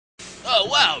Oh,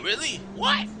 wow, really?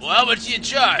 What? Well, how much do you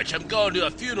charge? I'm going to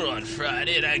a funeral on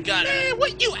Friday and I gotta... Man,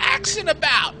 what you asking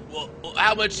about? Well,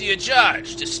 how much do you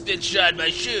charge to spit shine my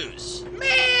shoes?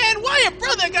 Man, why your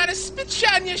brother gotta spit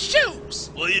shine your shoes?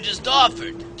 Well, you just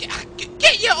offered.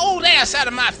 Get your old ass out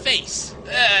of my face.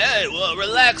 Hey, well,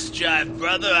 relax, Jive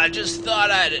Brother. I just thought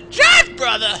I'd... Jive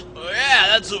Brother? Oh, yeah,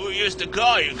 that's what we used to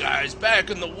call you guys back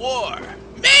in the war.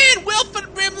 Man,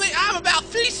 Wilford Brimley, I'm about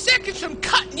 3 seconds from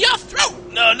cutting your throat.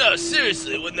 No,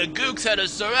 seriously, when the gooks had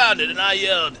us surrounded and I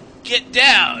yelled, "Get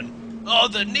down!" all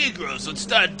the Negroes would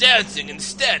start dancing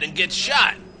instead and get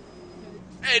shot.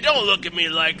 Hey, don't look at me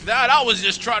like that. I was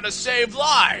just trying to save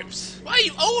lives. Why,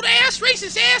 you old-ass,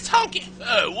 racist-ass honky?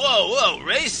 Hey, whoa,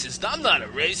 racist? I'm not a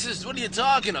racist. What are you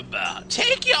talking about?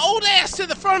 Take your old ass to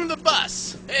the front of the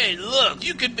bus. Hey, look,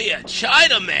 you could be a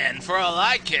Chinaman for all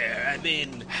I care. I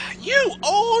mean... You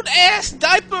old-ass,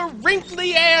 diaper,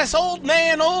 wrinkly-ass, old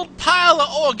man, old pile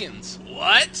of organs.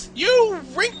 What? You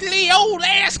wrinkly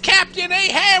old-ass Captain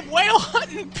Ahab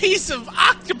whale-hunting piece of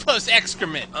octopus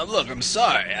excrement. Look, I'm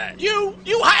sorry. I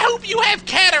hope you have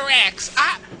cataracts.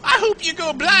 I hope you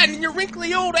go blind and your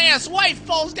wrinkly old-ass wife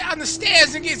falls down the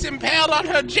stairs and gets impaled on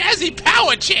her jazzy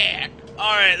power chair.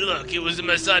 Alright, look, it was a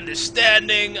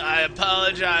misunderstanding. I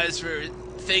apologize for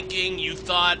thinking you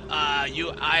thought I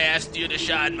asked you to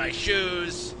shine my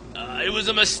shoes. It was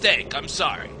a mistake. I'm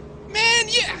sorry. Man,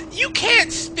 you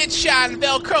can't spit shine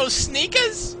Velcro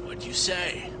sneakers. What'd you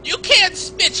say? You can't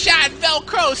spit shine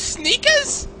Velcro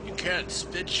sneakers. You can't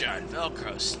spit shine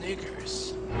Velcro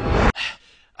sneakers.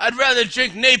 I'd rather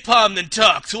drink napalm than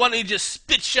talk, so why don't you just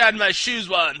spit shine my shoes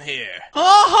while I'm here?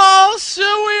 Oh,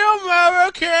 silly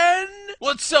American.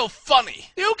 What's so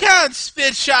funny? You can't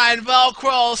spit shine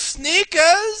Velcro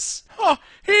sneakers. Oh,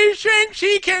 he thinks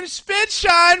he can spit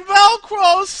shine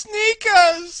Velcro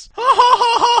sneakers.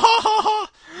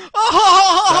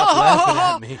 Stop laughing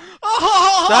at me.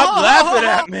 Stop laughing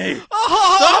at me.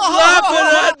 Stop laughing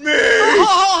at me.